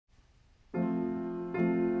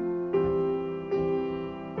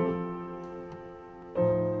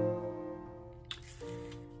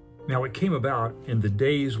Now it came about in the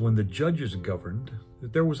days when the judges governed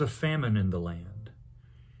that there was a famine in the land.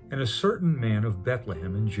 And a certain man of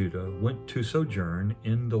Bethlehem in Judah went to sojourn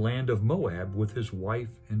in the land of Moab with his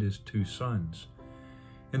wife and his 2 sons.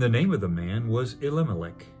 And the name of the man was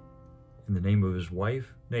Elimelech, and the name of his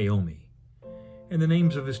wife Naomi. And the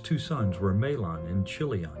names of his 2 sons were Mahlon and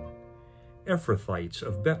Chilion, Ephrathites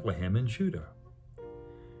of Bethlehem in Judah.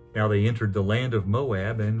 Now they entered the land of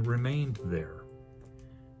Moab and remained there.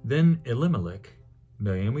 Then Elimelech,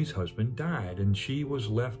 Naomi's husband, died, and she was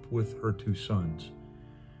left with her 2 sons.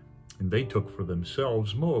 And they took for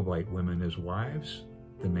themselves Moabite women as wives.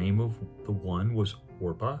 The name of the one was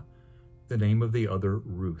Orpah, the name of the other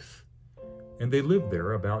Ruth. And they lived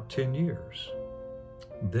there about 10 years.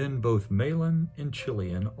 Then both Mahlon and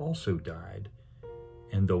Chilion also died,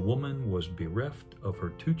 and the woman was bereft of her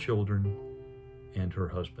 2 children and her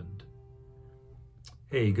husband.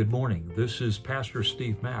 Hey, good morning. This is Pastor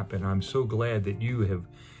Steve Mapp, and I'm so glad that you have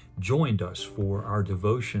joined us for our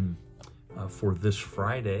devotion for this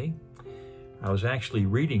Friday. I was actually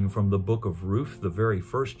reading from the book of Ruth, the very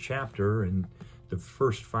first chapter and the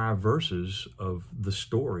first 5 verses of the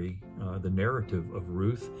story, the narrative of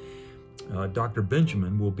Ruth. Dr.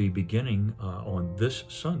 Benjamin will be beginning on this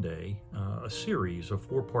Sunday a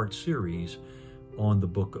 4-part series on the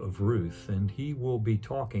book of Ruth, and he will be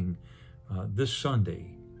talking this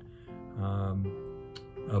Sunday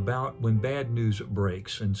about when bad news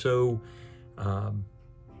breaks. And so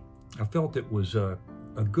I felt it was a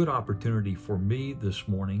good opportunity for me this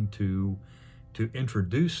morning to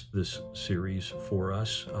introduce this series for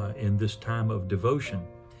us in this time of devotion.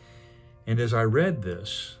 And as I read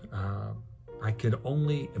this, I could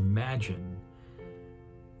only imagine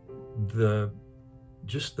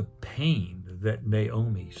just the pain that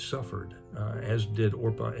Naomi suffered, as did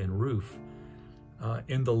Orpah and Ruth,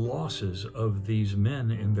 in the losses of these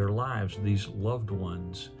men in their lives, these loved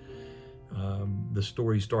ones. The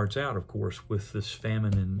story starts out, of course, with this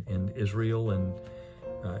famine in Israel, and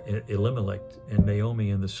Elimelech and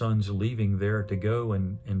Naomi and the sons leaving there to go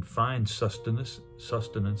and find sustenance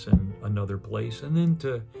in another place, and then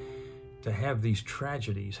to have these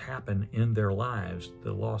tragedies happen in their lives,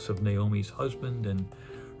 the loss of Naomi's husband and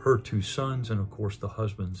her 2 sons, and of course the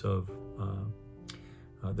husbands of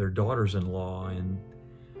their daughters-in-law. And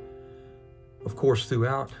of course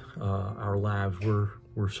throughout our lives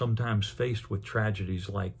we're sometimes faced with tragedies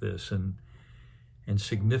like this, and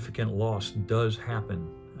significant loss does happen.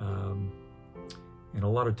 And a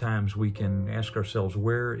lot of times we can ask ourselves,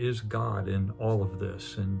 where is God in all of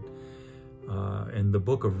this? And the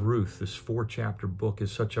book of Ruth, this 4-chapter book,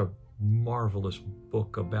 is such a marvelous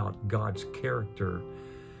book about God's character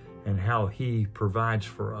and how he provides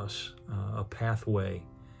for us a pathway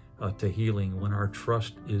to healing when our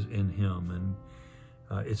trust is in him.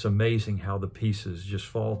 And it's amazing how the pieces just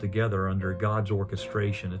fall together under God's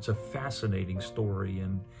orchestration. It's a fascinating story,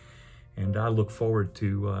 and I look forward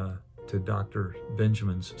to Dr.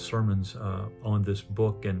 Benjamin's sermons on this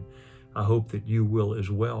book, and I hope that you will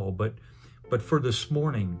as well. But for this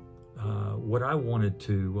morning, what I wanted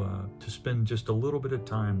to spend just a little bit of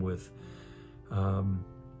time with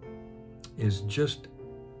is just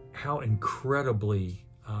how incredibly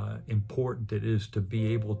important it is to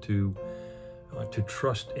be able to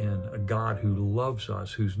trust in a God who loves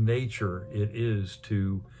us, whose nature it is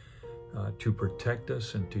to protect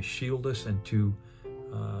us and to shield us and to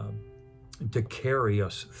carry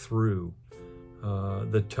us through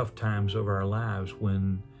the tough times of our lives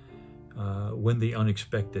when the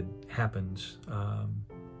unexpected happens,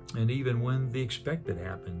 and even when the expected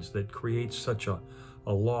happens, that creates such a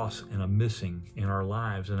loss and a missing in our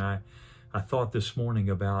lives. And I thought this morning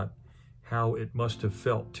about how it must have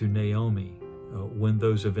felt to Naomi when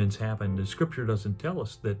those events happened. The scripture doesn't tell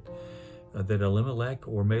us that Elimelech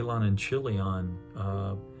or Mahlon and Chilion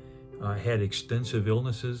had extensive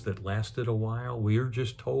illnesses that lasted a while. We are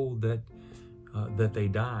just told that they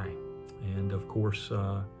die. And of course,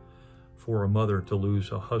 for a mother to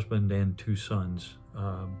lose a husband and 2 sons,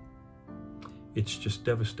 it's just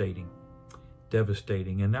devastating.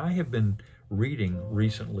 And I have been reading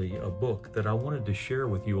recently a book that I wanted to share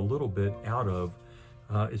with you a little bit out of.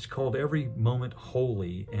 It's called Every Moment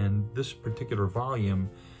Holy, and this particular volume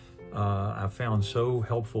I found so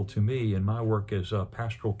helpful to me in my work as a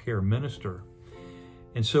pastoral care minister.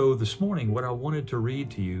 And so this morning, what I wanted to read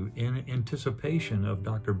to you in anticipation of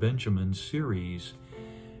Dr. Benjamin's series,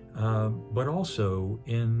 but also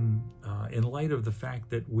in light of the fact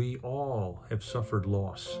that we all have suffered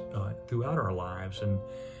loss throughout our lives, and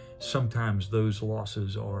sometimes those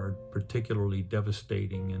losses are particularly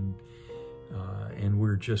devastating. And and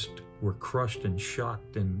we're crushed and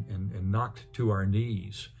shocked and knocked to our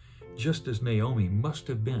knees, just as Naomi must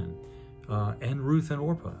have been, and Ruth and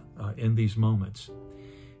Orpah in these moments.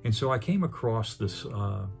 And so I came across this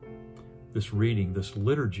reading, this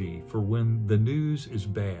liturgy for when the news is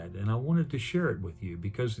bad, and I wanted to share it with you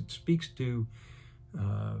because it speaks to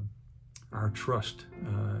our trust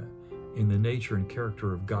in the nature and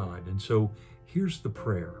character of God. And so here's the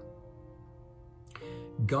prayer.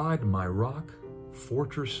 God, my rock,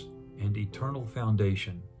 fortress, and eternal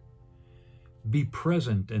foundation, be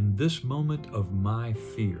present in this moment of my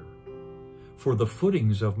fear, for the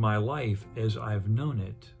footings of my life as I've known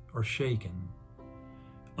it are shaken.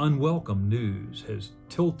 Unwelcome news has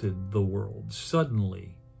tilted the world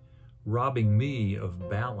suddenly, robbing me of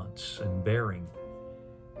balance and bearing,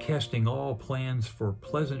 casting all plans for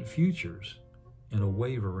pleasant futures in a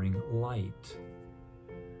wavering light.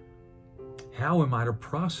 How am I to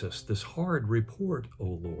process this hard report,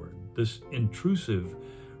 O Lord, this intrusive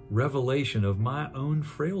revelation of my own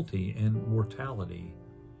frailty and mortality?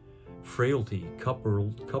 Frailty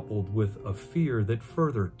coupled with a fear that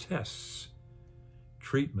further tests,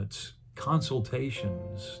 treatments,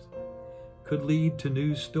 consultations could lead to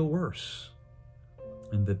news still worse,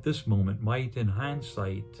 and that this moment might, in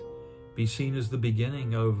hindsight, be seen as the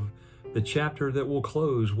beginning of the chapter that will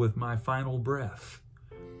close with my final breath.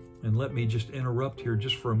 And let me just interrupt here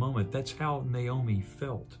just for a moment. That's how Naomi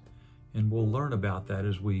felt, and we'll learn about that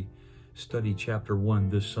as we study chapter 1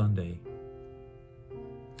 this Sunday.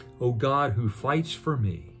 O God, who fights for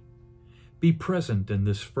me, be present in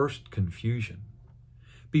this first confusion.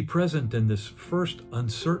 Be present in this first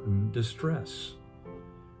uncertain distress.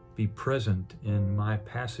 Be present in my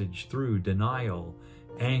passage through denial,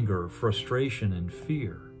 anger, frustration, and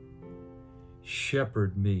fear.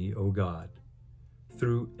 Shepherd me, O God,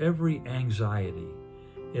 through every anxiety,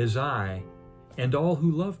 as I and all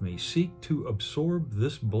who love me seek to absorb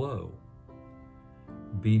this blow.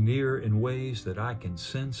 Be near in ways that I can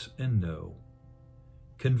sense and know.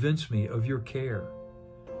 Convince me of your care.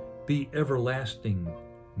 Be everlasting,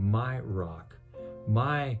 my rock,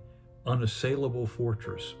 my unassailable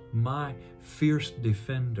fortress, my fierce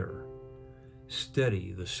defender.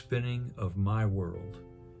 Steady the spinning of my world.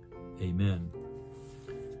 Amen.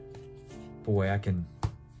 Boy, I can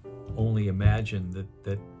only imagine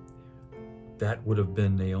that would have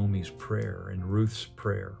been Naomi's prayer and Ruth's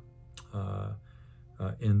prayer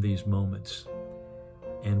in these moments.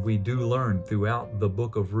 And we do learn throughout the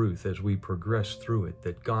book of Ruth as we progress through it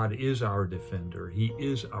that God is our defender. He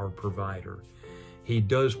is our provider. He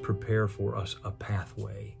does prepare for us a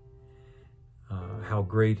pathway. How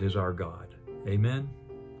great is our God. Amen.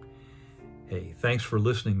 Hey, thanks for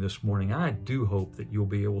listening this morning. I do hope that you'll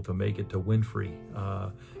be able to make it to Winfrey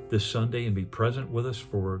this Sunday and be present with us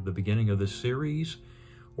for the beginning of this series,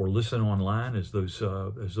 or listen online as those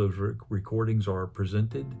recordings are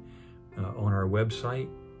presented on our website,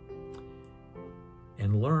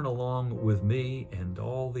 and learn along with me and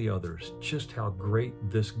all the others just how great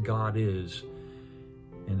this God is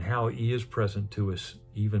and how He is present to us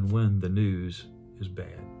even when the news is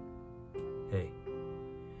bad. Hey,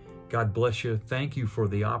 God bless you. Thank you for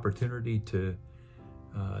the opportunity to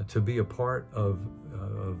be a part of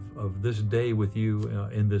this day with you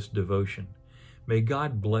in this devotion. May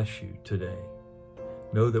God bless you today.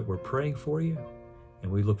 Know that we're praying for you,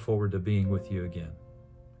 and we look forward to being with you again.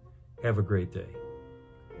 Have a great day.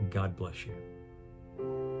 God bless you.